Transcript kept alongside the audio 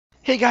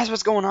Hey guys,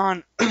 what's going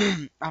on?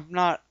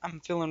 I'm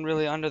feeling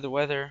really under the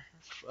weather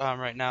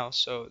right now,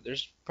 so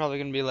there's probably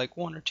gonna be like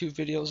one or two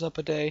videos up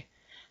a day.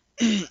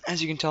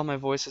 As you can tell, my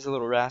voice is a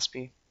little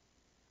raspy,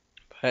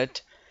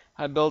 but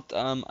I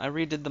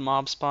redid the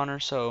mob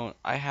spawner, so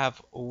I have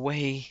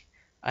way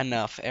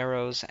enough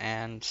arrows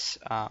and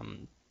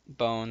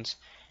bones.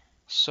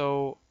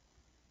 So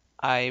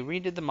I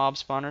redid the mob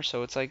spawner,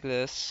 so it's like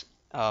this.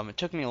 It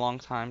took me a long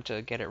time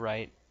to get it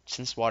right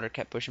since water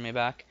kept pushing me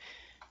back,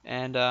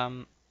 and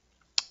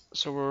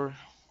so we're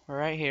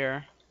right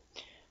here.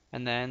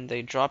 And then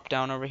they dropped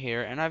down over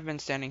here, and I've been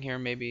standing here.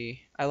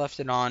 Maybe I left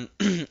it on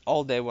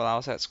all day while I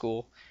was at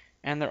school,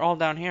 and they're all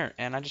down here,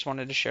 and I just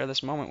wanted to share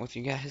this moment with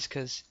you guys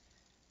because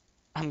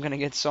I'm gonna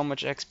get so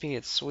much XP.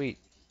 It's sweet.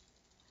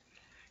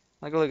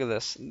 Like, look at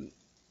this.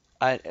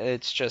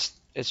 It's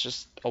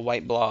just a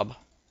white blob,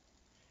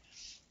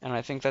 and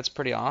I think that's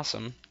pretty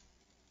awesome.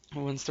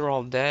 Once they're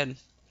all dead,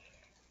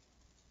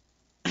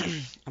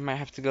 I might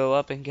have to go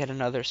up and get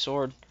another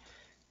sword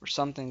or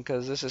something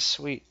because this is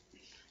sweet.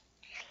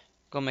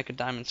 Go make a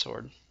diamond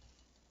sword.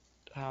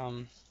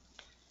 Um,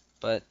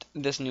 but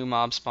this new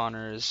mob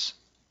spawner is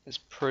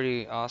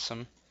pretty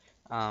awesome.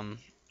 Um,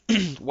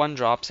 one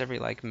drops every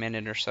like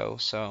minute or so,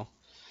 so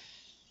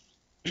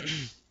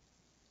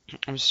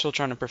I'm still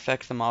trying to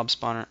perfect the mob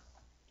spawner.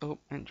 Oh,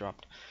 it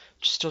dropped.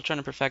 Just still trying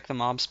to perfect the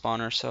mob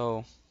spawner,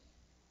 so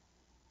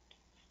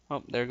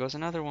oh, there goes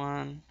another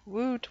one.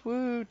 Woot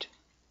woot.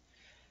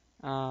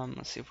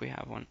 Let's see if we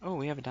have one. Oh,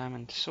 we have a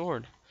diamond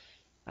sword.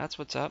 That's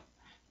what's up.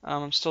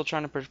 I'm still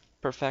trying to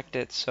perfect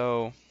it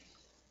so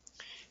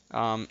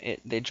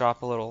they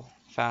drop a little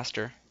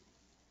faster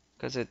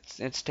because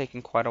it's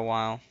taking quite a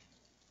while.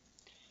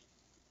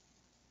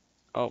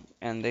 Oh,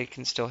 and they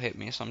can still hit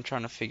me, so I'm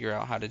trying to figure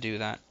out how to do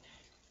that.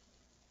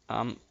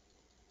 Um,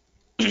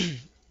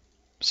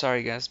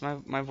 Sorry guys,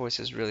 my voice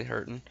is really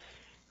hurting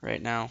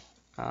right now.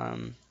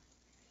 Um,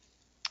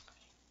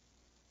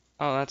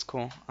 oh, that's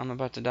cool. I'm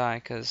about to die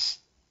because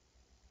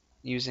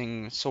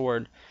using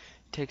sword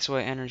takes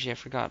away energy. I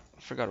forgot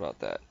about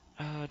that.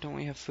 Don't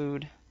we have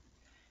food?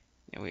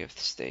 Yeah, we have the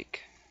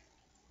steak.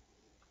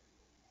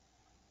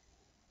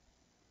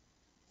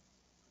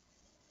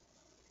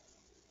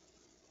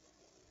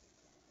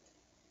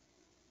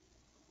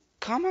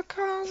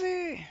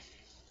 Kamikaze.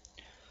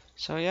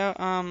 So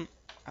yeah,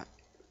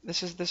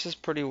 this is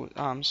pretty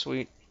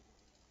sweet.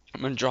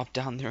 I'm gonna drop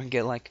down there and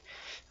get like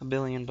a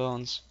billion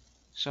bones.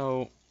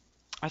 So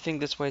I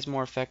think this way is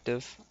more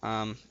effective.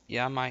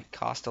 Yeah, it might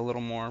cost a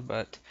little more,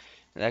 but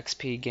the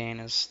XP gain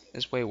is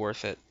way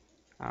worth it.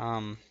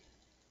 Um,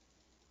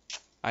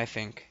 I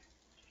think.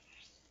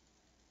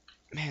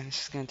 Man,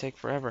 this is gonna take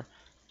forever.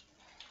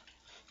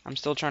 I'm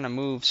still trying to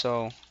move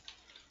so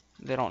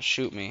they don't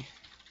shoot me.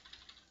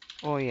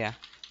 Oh yeah.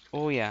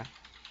 Oh yeah.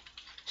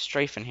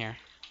 Strafing here.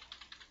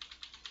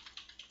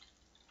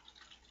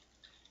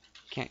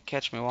 Can't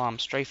catch me while I'm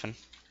strafing.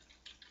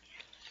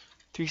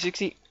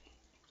 360.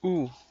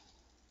 Ooh.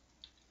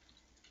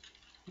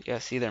 Yeah,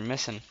 see, they're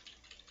missing.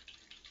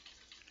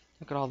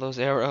 Look at all those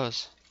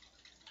arrows.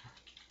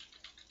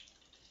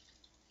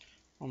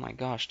 Oh my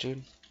gosh,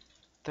 dude.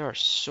 There are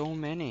so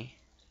many.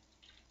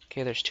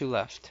 Okay, there's two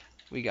left.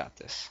 We got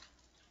this.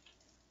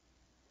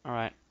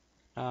 Alright.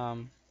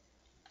 Um,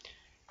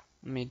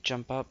 Let me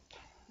jump up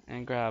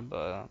and grab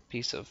a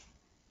piece of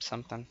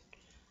something.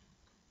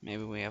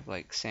 Maybe we have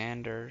like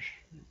sand or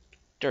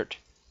dirt.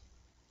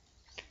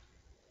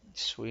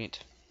 Sweet.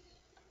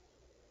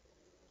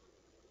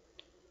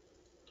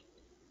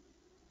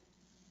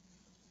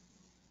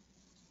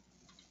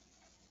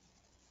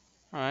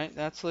 Alright,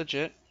 that's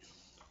legit.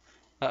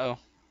 Uh-oh.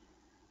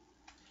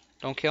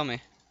 Don't kill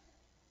me.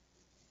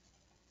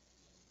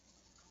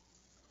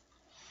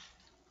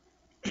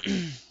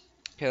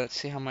 Okay, let's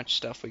see how much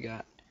stuff we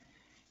got.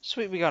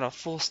 Sweet, we got a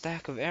full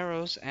stack of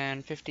arrows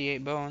and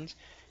 58 bones.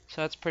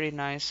 So that's pretty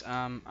nice.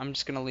 I'm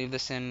just gonna leave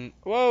this in.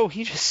 Whoa,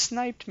 he just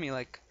sniped me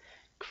like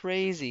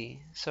crazy.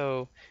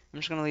 So I'm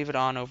just gonna leave it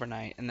on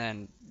overnight and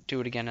then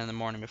do it again in the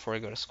morning before I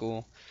go to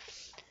school.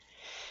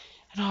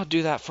 And I'll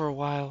do that for a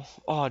while.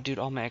 Oh, dude,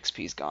 all my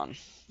XP's gone.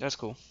 That's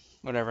cool.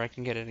 Whatever, I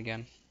can get it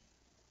again.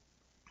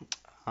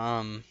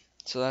 Um,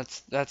 so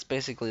that's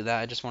basically that.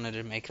 I just wanted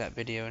to make that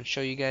video and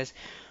show you guys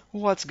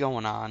what's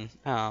going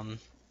on.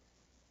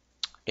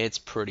 It's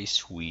pretty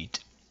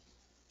sweet.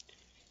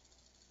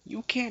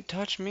 You can't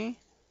touch me.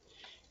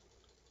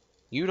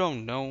 You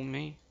don't know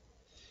me.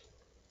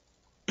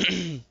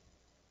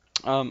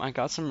 I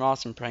got some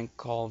awesome prank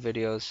call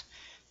videos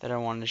that I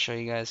wanted to show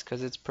you guys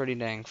because it's pretty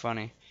dang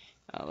funny.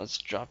 Let's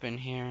drop in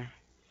here,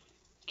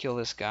 kill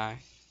this guy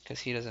because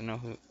he doesn't know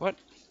who. What?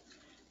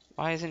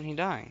 Why isn't he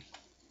dying?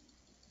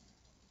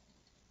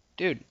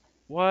 Dude,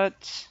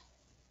 what?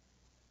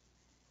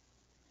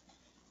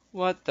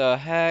 What the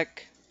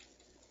heck?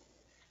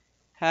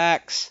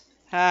 Hacks.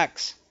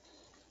 Hacks.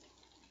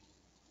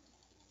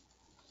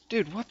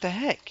 Dude, what the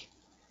heck?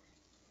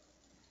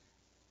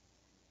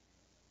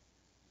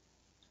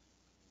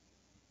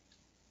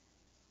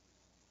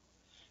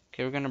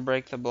 Okay, we're gonna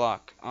break the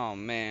block. Oh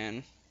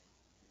man.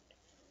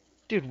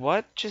 Dude,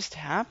 what just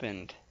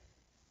happened?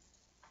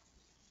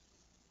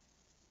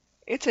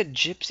 It's a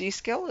gypsy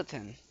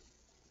skeleton.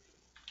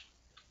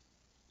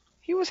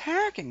 He was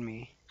hacking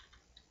me.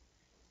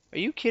 Are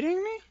you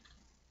kidding me?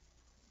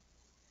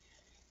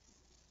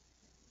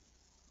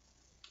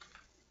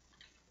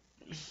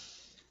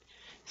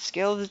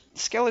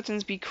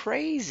 Skeletons be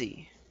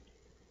crazy.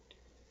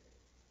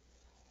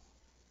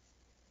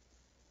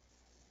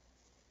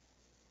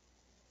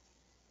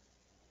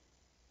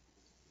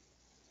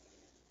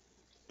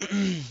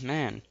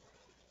 Man,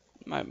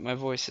 my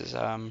voice is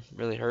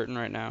really hurting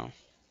right now.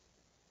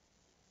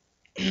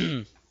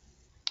 Yeah,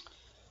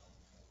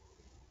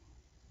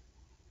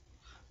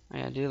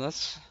 dude,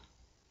 let's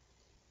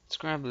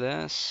grab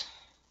this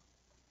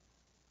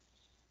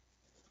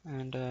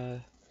and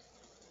are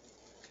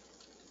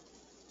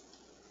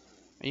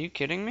you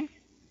kidding me?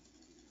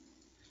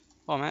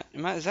 Oh,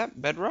 Matt, is that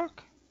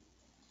bedrock?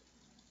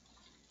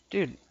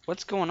 Dude,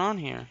 what's going on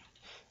here?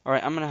 All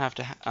right, I'm gonna have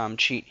to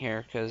cheat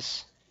here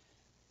because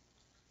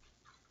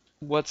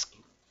what's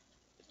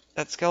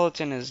that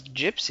skeleton is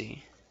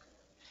gypsy.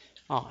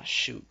 Oh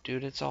shoot,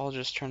 dude, it's all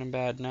just turning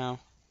bad now.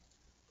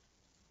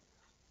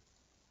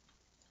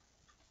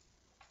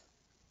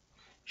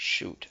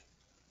 Shoot.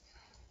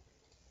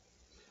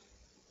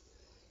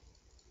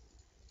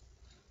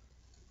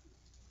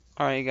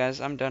 Alright, you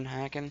guys, I'm done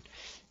hacking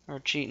or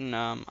cheating.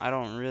 I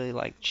don't really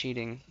like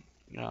cheating.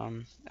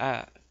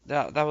 That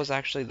was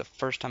actually the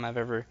first time I've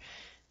ever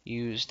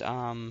used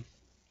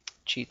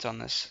cheats on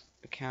this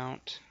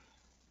account.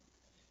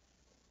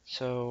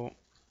 So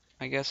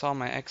I guess all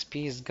my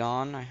XP is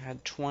gone. I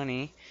had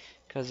 20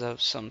 because of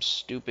some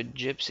stupid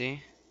gypsy.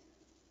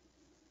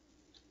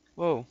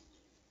 Whoa.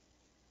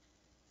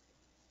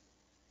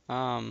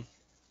 Um.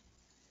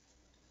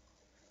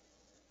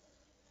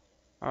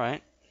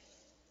 Alright.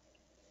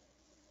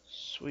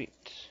 Sweet.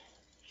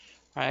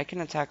 Alright, I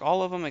can attack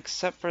all of them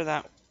except for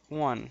that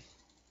one.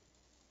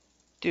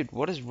 Dude,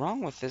 what is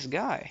wrong with this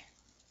guy?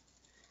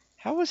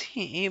 How was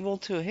he able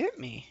to hit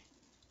me?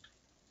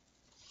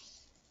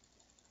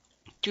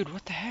 Dude,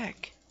 what the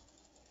heck?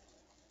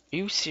 Are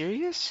you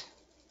serious?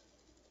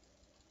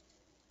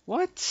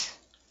 What?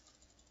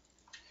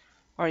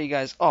 Alright, you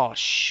guys. Oh,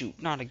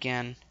 shoot. Not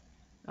again.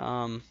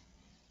 Um.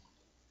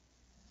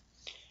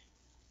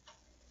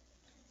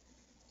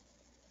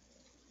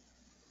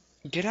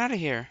 Get out of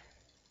here.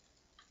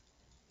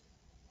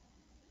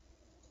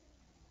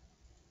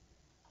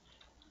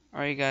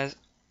 Alright, you guys.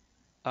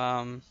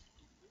 Um.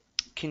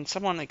 Can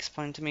someone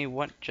explain to me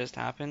what just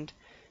happened?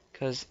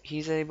 Because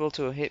he's able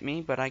to hit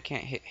me, but I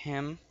can't hit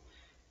him.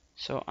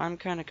 So I'm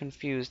kind of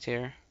confused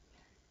here.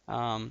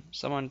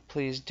 Someone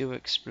please do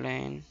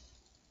explain.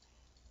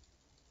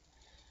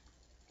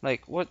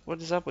 Like, what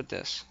is up with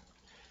this?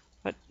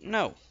 But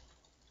no.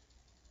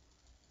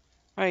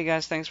 Alright,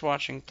 guys, thanks for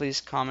watching.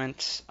 Please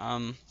comment.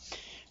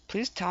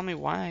 Please tell me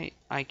why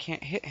I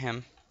can't hit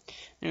him.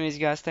 Anyways,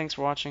 guys, thanks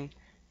for watching.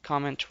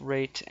 Comment,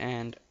 rate,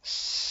 and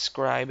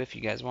subscribe if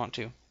you guys want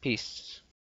to. Peace.